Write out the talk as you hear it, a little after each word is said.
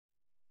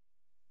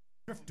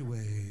Drift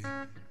away.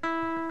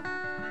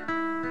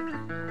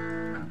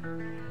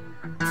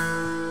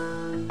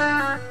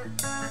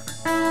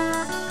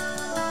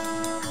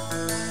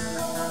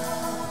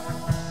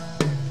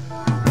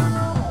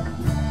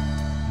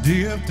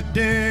 Day after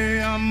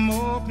day I'm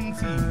more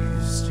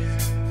confused.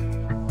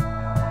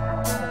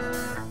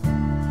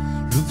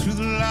 Look through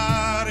the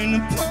light in the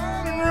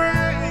pouring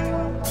rain.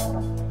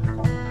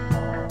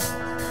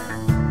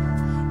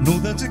 Know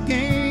that's a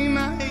game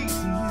I hate to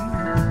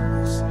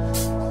lose.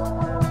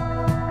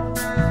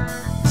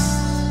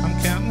 I'm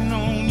counting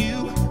on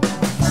you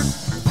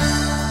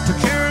to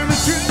carry me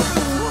through.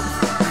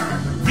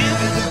 Give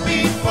me the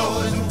beat,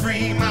 boys, and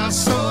free my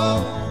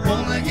soul.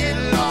 Wanna get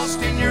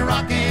lost in your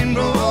rock and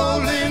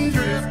roll and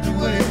drift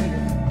away.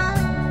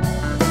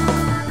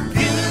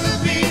 Give me the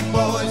beat,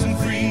 boys, and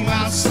free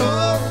my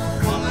soul.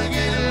 Wanna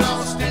get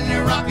lost in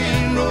your rock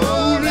and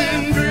roll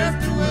and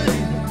drift away.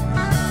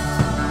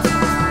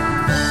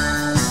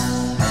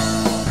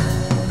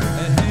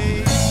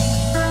 Hey.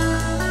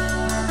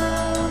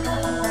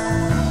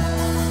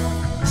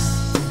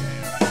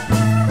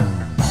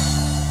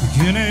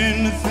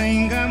 Beginning to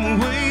think I'm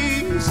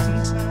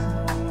wasting time.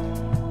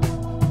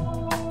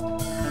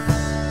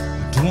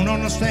 Don't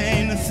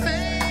understand the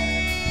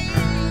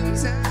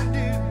things I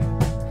do.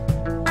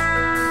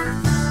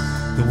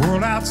 The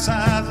world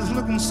outside is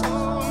looking so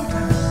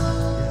unkind.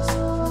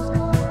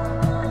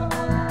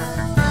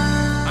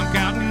 I'm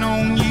counting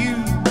on you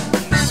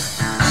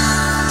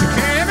to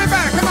carry me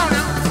back. Come on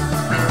now.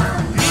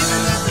 Give me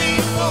the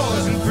beat,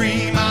 boys, and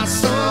free my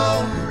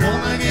soul.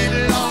 Wanna get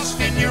lost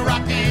in your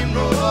rock and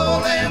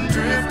roll and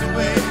drift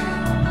away.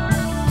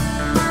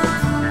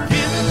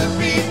 Give me the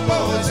beat,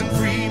 boys, and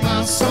free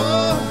my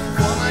soul.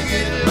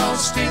 Get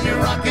lost in your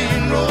rock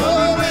and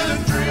roll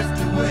and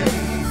drift away.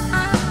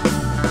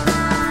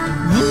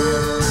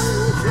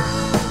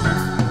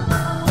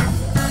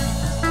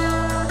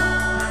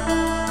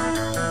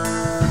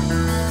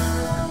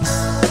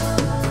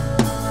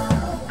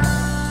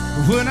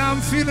 When I'm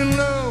feeling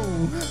low,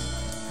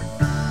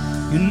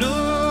 you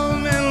know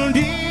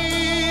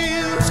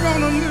melody's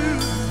gonna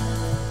move.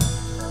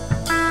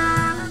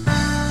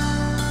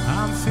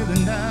 I'm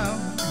feeling down,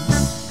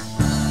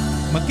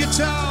 my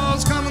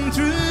guitar's coming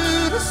through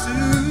to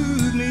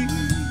soothe me.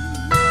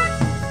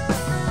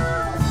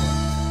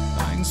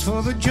 Thanks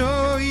for the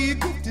joy you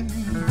give.